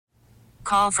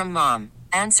call from mom.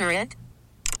 Answer it.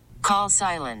 Call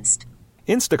silenced.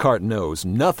 Instacart knows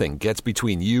nothing gets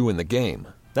between you and the game.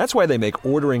 That's why they make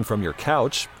ordering from your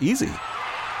couch easy.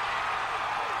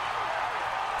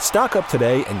 Stock up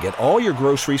today and get all your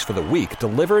groceries for the week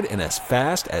delivered in as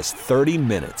fast as 30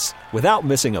 minutes without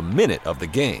missing a minute of the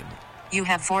game. You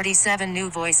have 47 new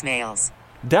voicemails.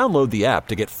 Download the app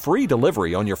to get free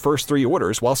delivery on your first 3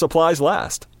 orders while supplies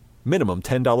last. Minimum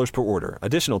 $10 per order.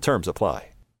 Additional terms apply.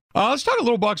 Let's talk a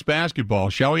little Bucks basketball,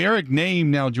 shall we? Eric Name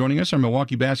now joining us, our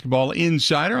Milwaukee basketball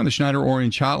insider on the Schneider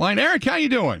Orange Hotline. Eric, how you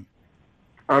doing?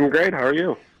 I'm great. How are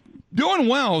you? Doing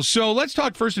well. So let's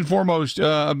talk first and foremost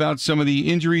about some of the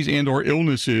injuries and or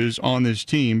illnesses on this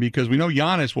team, because we know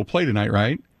Giannis will play tonight,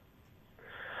 right?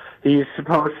 He's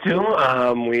supposed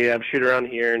to. We have shoot around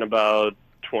here in about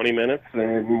 20 minutes,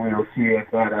 and we'll see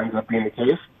if that ends up being the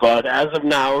case. But as of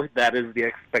now, that is the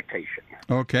expectation.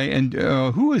 Okay, and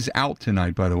who is out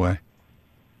tonight, by the way?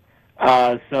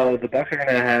 So the Bucks are going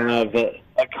to have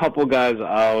a couple guys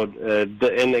out,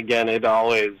 and again, it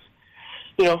always,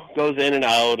 goes in and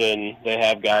out, and they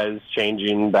have guys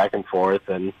changing back and forth,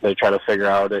 and they try to figure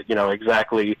out,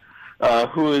 exactly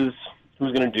who's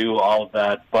going to do all of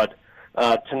that. But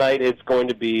tonight, it's going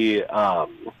to be.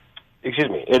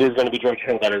 It is going to be George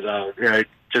Hill that is out. It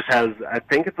just has, I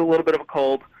think it's a little bit of a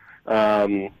cold.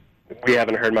 We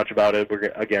haven't heard much about it.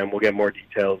 We'll get more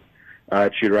details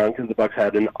at shoot around because the Bucks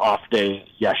had an off day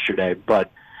yesterday.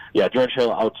 But yeah, George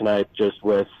Hill out tonight just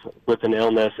with an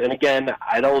illness. And again,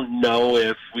 I don't know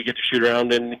if we get to shoot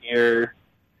around and hear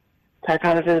Pat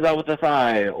Connaughton is out with a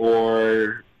thigh,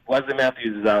 or Wesley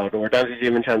Matthews is out, or Dante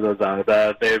DiVincenzo is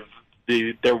out.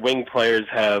 Their wing players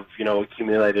have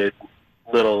accumulated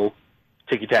little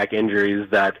ticky-tack injuries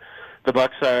that the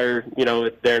Bucks are,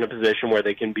 they're in a position where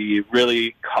they can be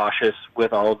really cautious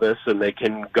with all of this, and they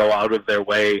can go out of their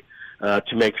way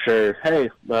to make sure, hey,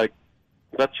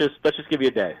 let's just give you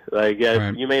a day.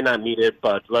 Right. You may not need it,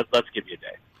 but let's give you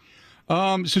a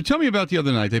day. So tell me about the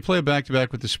other night. They play a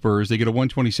back-to-back with the Spurs. They get a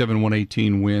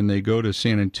 127-118 win. They go to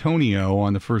San Antonio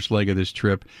on the first leg of this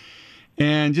trip.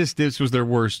 And just this was their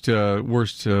worst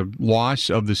loss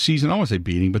of the season. I don't want to say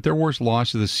beating, but their worst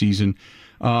loss of the season.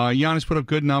 Giannis put up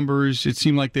good numbers. It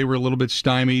seemed like they were a little bit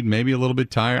stymied, maybe a little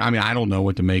bit tired. I mean, I don't know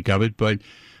what to make of it, but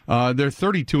they're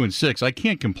 32-6. I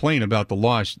can't complain about the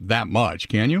loss that much,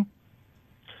 can you?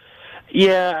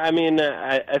 Yeah, I mean,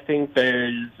 I think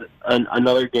there's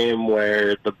another game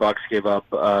where the Bucks gave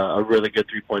up a really good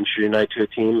three-point shooting night to a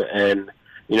team, and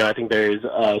I think there's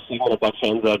a segment of Bucks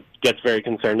fans that gets very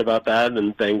concerned about that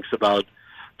and thinks about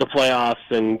the playoffs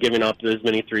and giving up as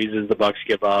many threes as the Bucks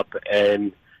give up,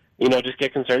 and just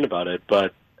get concerned about it.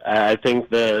 But I think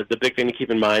the big thing to keep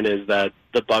in mind is that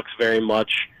the Bucks very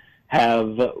much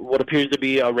have what appears to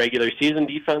be a regular season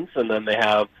defense, and then they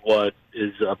have what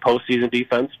is a postseason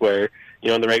defense where,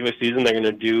 in the regular season they're going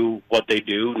to do what they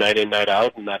do night in, night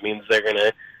out, and that means they're going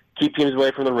to keep teams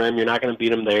away from the rim. You're not going to beat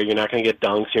them there. You're not going to get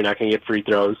dunks. You're not going to get free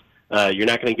throws. You're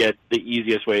not going to get the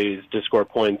easiest ways to score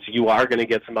points. You are going to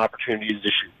get some opportunities to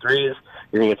shoot threes.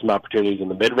 You're going to get some opportunities in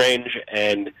the mid-range,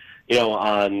 and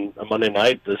on a Monday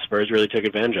night, the Spurs really took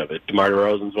advantage of it. DeMar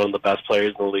DeRozan's one of the best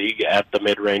players in the league at the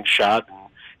mid-range shot, and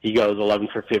he goes 11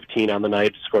 for 15 on the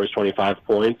night, scores 25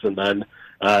 points, and then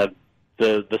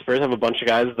the Spurs have a bunch of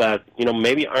guys that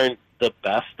maybe aren't the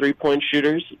best three-point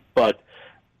shooters, but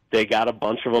they got a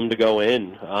bunch of them to go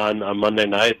in on Monday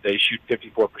night. They shoot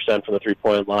 54% from the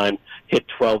three-point line, hit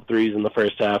 12 threes in the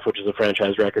first half, which is a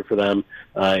franchise record for them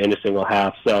in a single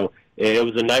half. So it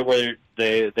was a night where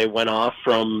they went off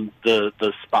from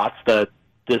the spots that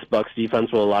this Bucks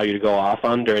defense will allow you to go off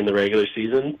on during the regular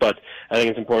season. But I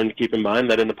think it's important to keep in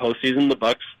mind that in the postseason, the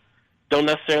Bucks don't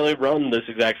necessarily run this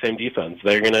exact same defense.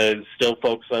 They're going to still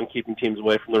focus on keeping teams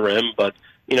away from the rim, but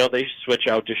they switch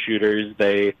out to shooters.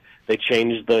 They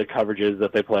change the coverages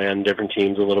that they play on different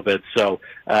teams a little bit. So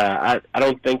I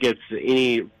don't think it's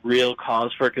any real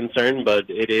cause for concern, but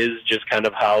it is just kind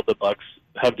of how the Bucks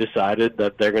have decided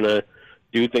that they're going to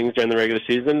do things during the regular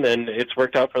season, and it's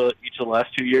worked out for each of the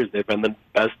last 2 years. They've been the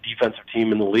best defensive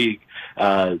team in the league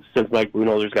since Mike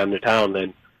Budenholzer's gotten into town.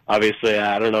 And obviously,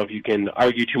 I don't know if you can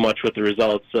argue too much with the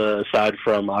results aside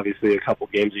from obviously a couple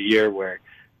games a year where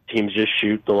teams just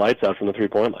shoot the lights out from the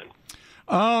three-point line.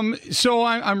 So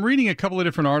I'm reading a couple of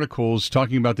different articles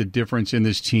talking about the difference in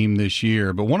this team this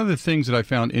year, but one of the things that I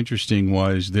found interesting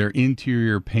was their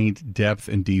interior paint depth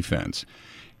and defense.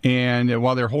 And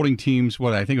while they're holding teams,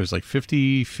 I think it was like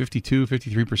 50, 52,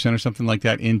 53% or something like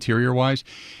that interior-wise,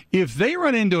 if they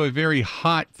run into a very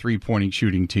hot three-point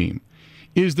shooting team,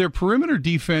 Is their perimeter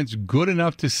defense good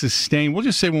enough to sustain, we'll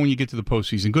just say when you get to the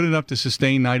postseason, good enough to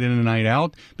sustain night in and night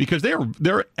out? Because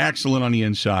they're excellent on the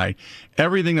inside.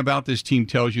 Everything about this team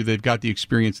tells you they've got the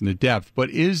experience and the depth.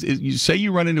 But you say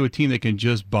you run into a team that can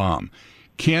just bomb.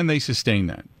 Can they sustain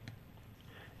that?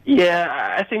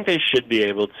 Yeah, I think they should be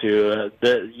able to.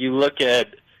 You look at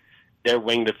their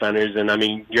wing defenders, and I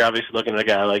mean, you're obviously looking at a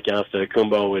guy like Giannis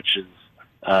Antetokounmpo, which is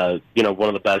one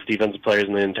of the best defensive players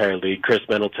in the entire league. Chris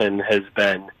Middleton has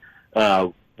been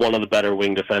one of the better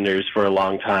wing defenders for a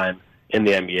long time in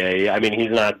the NBA. I mean, he's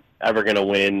not ever going to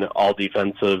win all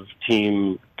defensive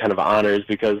team kind of honors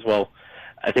because, well,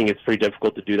 I think it's pretty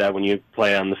difficult to do that when you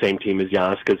play on the same team as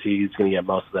Giannis because he's going to get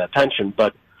most of that attention.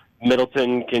 But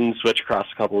Middleton can switch across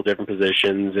a couple of different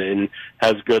positions and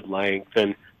has good length.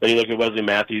 And then you look at Wesley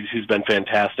Matthews, who's been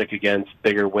fantastic against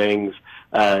bigger wings.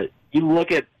 You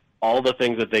look at all the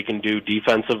things that they can do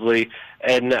defensively,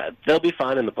 and they'll be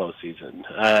fine in the postseason.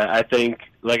 I think,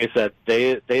 like I said,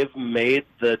 they've made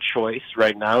the choice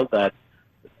right now that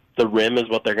the rim is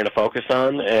what they're going to focus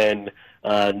on, and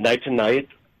night to night,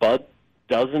 Bud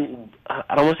doesn't,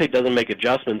 I don't want to say doesn't make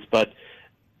adjustments, but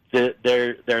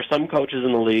there are some coaches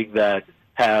in the league that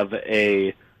have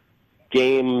a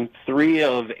game 3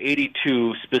 of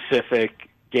 82 specific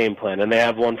game plan, and they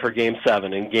have one for game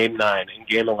 7 and game 9 and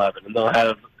game 11, and they'll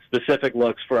have specific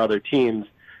looks for other teams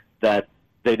that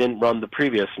they didn't run the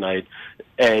previous night.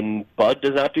 And Bud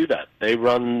does not do that. They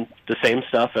run the same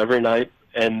stuff every night,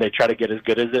 and they try to get as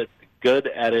good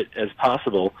at it as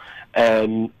possible.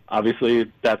 And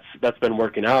obviously that's been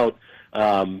working out.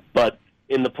 But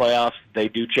in the playoffs, they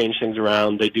do change things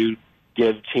around. They do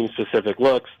give team-specific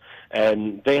looks,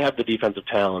 and they have the defensive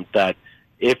talent that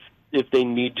if they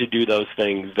need to do those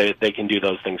things, they can do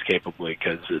those things capably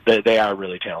because they are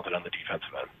really talented on the defensive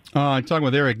end. I'm talking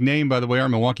with Eric Name, by the way, our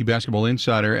Milwaukee basketball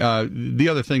insider. The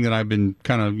other thing that I've been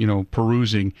kind of,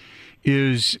 perusing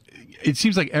is it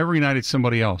seems like every night it's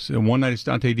somebody else. And one night it's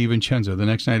Dante DiVincenzo. The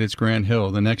next night it's Grant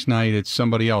Hill. The next night it's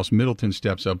somebody else. Middleton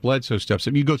steps up. Bledsoe steps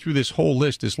up. You go through this whole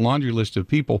list, this laundry list of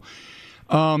people.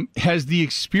 Has the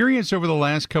experience over the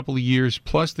last couple of years,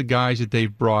 plus the guys that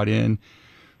they've brought in,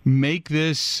 make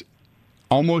this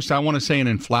almost, I want to say, an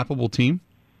inflappable team?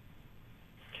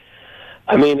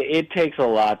 I mean, it takes a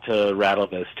lot to rattle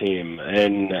this team.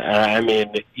 And, I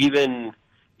mean, even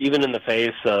in the face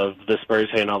of the Spurs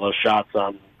hitting all those shots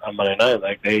on Monday night,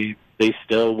 like they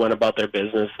still went about their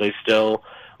business. They still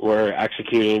were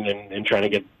executing and trying to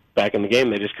get back in the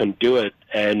game. They just couldn't do it.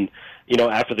 And,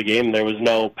 after the game, there was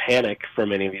no panic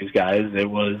from any of these guys. It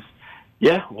was,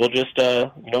 yeah, we'll just,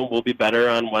 we'll be better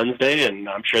on Wednesday, and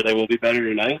I'm sure they will be better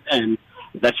tonight. And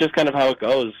that's just kind of how it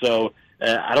goes. So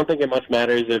I don't think it much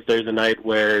matters if there's a night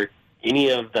where any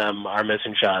of them are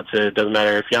missing shots. It doesn't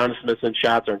matter if Giannis is missing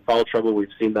shots or in foul trouble. We've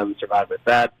seen them survive with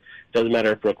that. It doesn't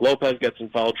matter if Brook Lopez gets in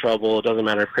foul trouble. It doesn't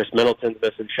matter if Chris Middleton's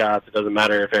missing shots. It doesn't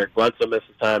matter if Eric Bledsoe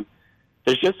misses time.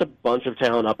 There's just a bunch of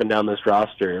talent up and down this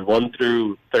roster. 1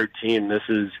 through 13, this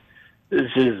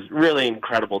is really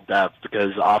incredible depth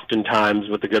because oftentimes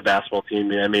with a good basketball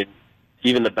team, I mean,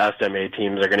 even the best NBA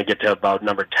teams are going to get to about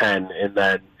number 10, and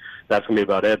then that's going to be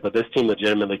about it. But this team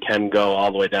legitimately can go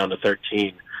all the way down to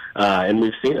 13. And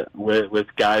we've seen it with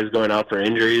guys going out for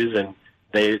injuries, and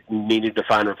they needed to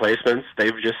find replacements.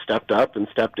 They've just stepped up and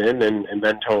stepped in and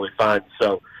been totally fine.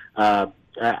 So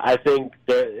I think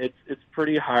that it's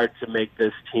pretty hard to make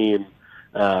this team,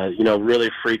 really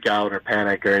freak out or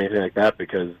panic or anything like that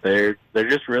because they're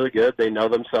just really good. They know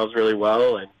themselves really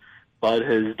well, and Bud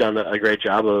has done a great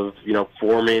job of,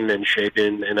 forming and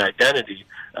shaping an identity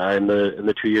in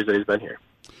the 2 years that he's been here.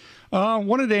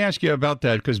 Wanted to ask you about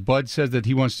that because Bud says that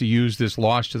he wants to use this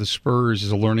loss to the Spurs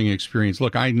as a learning experience.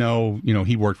 Look, I know,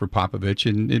 he worked for Popovich,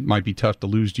 and it might be tough to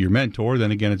lose to your mentor.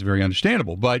 Then again, it's very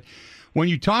understandable. But when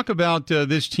you talk about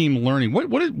this team learning,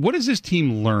 what does this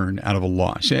team learn out of a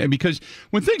loss? Because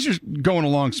when things are going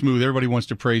along smooth, everybody wants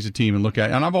to praise the team and look at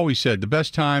it. And I've always said the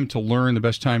best time to learn, the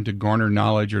best time to garner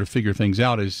knowledge or to figure things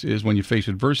out is when you face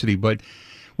adversity. But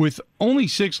with only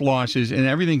 6 losses and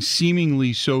everything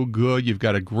seemingly so good, you've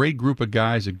got a great group of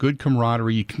guys, a good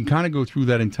camaraderie. You can kind of go through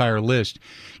that entire list.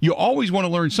 You always want to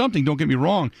learn something, don't get me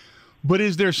wrong. But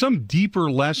is there some deeper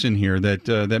lesson here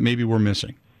that maybe we're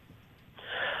missing?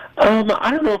 I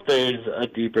don't know if there's a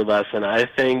deeper lesson. I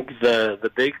think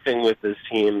the big thing with this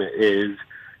team is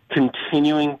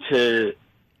continuing to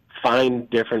find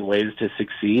different ways to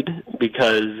succeed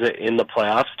because in the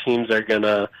playoffs, teams are going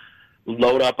to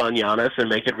load up on Giannis and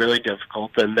make it really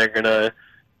difficult, and they're going to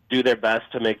do their best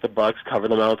to make the Bucks cover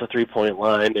them out at the three-point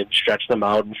line and stretch them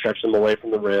out and stretch them away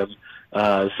from the rim.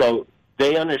 So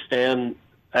they understand,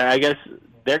 I guess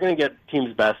they're going to get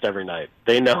teams' best every night.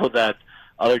 They know that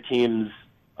other teams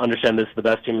understand this is the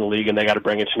best team in the league and they got to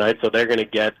bring it tonight, so they're going to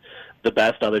get the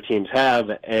best other teams have.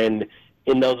 And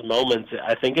in those moments,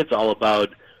 I think it's all about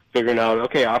figuring out,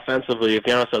 okay, offensively, if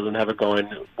Giannis doesn't have it going,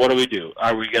 what do we do?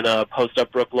 Are we going to post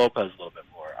up Brook Lopez a little bit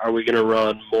more? Are we going to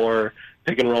run more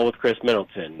pick and roll with Chris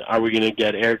Middleton? Are we going to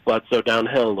get Eric Bledsoe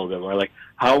downhill a little bit more? Like,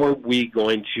 how are we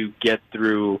going to get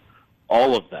through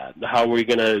all of that? How are we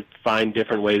going to find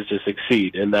different ways to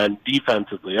succeed? And then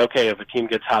defensively, okay, if a team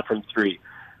gets hot from three,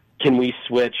 can we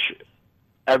switch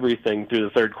everything through the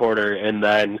third quarter and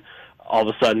then all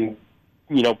of a sudden,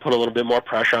 put a little bit more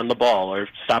pressure on the ball or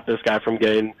stop this guy from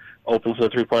getting open to the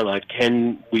three-point line?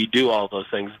 Can we do all those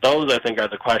things? Those, I think, are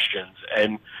the questions.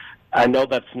 And I know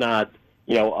that's not,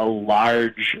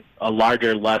 a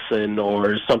larger lesson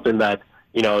or something that,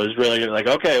 is really like,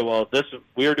 okay, well,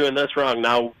 we were doing this wrong,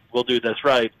 now we'll do this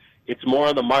right. It's more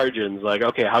on the margins, like,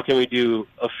 okay, how can we do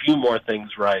a few more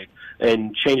things right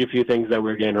and change a few things that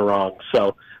we're getting wrong?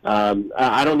 So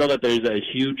I don't know that there's a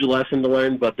huge lesson to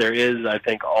learn, but there is, I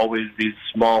think, always these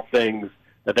small things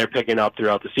that they're picking up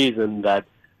throughout the season that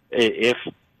if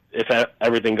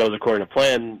everything goes according to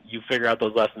plan, you figure out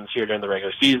those lessons here during the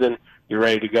regular season, you're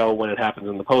ready to go when it happens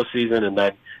in the postseason, and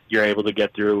then you're able to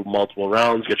get through multiple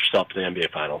rounds, get yourself to the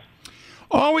NBA Finals.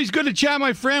 Always good to chat,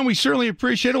 my friend. We certainly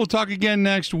appreciate it. We'll talk again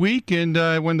next week, and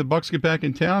when the Bucks get back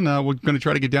in town, we're going to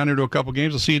try to get down there to a couple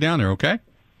games. We'll see you down there, okay?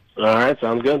 All right,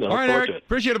 sounds good. All right, Eric.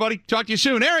 Appreciate it, buddy. Talk to you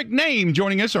soon. Eric Name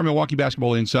joining us, our Milwaukee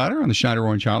basketball insider on the Schneider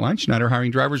Orange Hotline. Schneider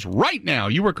hiring drivers right now.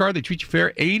 You work hard, they treat you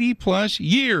fair. 80-plus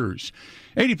years.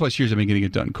 80-plus years I've been getting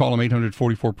it done. Call them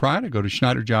 844-PRIDE or go to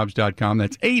SchneiderJobs.com.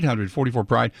 That's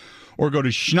 844-PRIDE or go to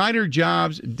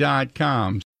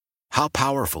SchneiderJobs.com. How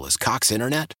powerful is Cox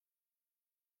Internet?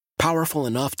 Powerful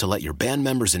enough to let your band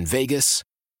members in Vegas,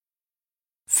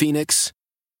 Phoenix,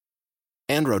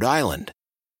 and Rhode Island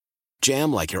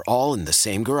jam like you're all in the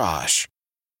same garage.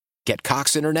 Get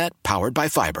Cox Internet powered by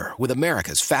fiber with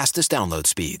America's fastest download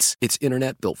speeds. It's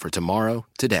internet built for tomorrow,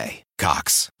 today.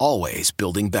 Cox, always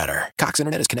building better. Cox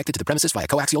Internet is connected to the premises via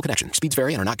coaxial connection. Speeds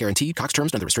vary and are not guaranteed. Cox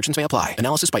terms and other restrictions may apply.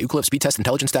 Analysis by Ookla Speed Test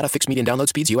Intelligence Data. Fixed median download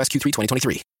speeds. US Q3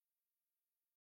 2023.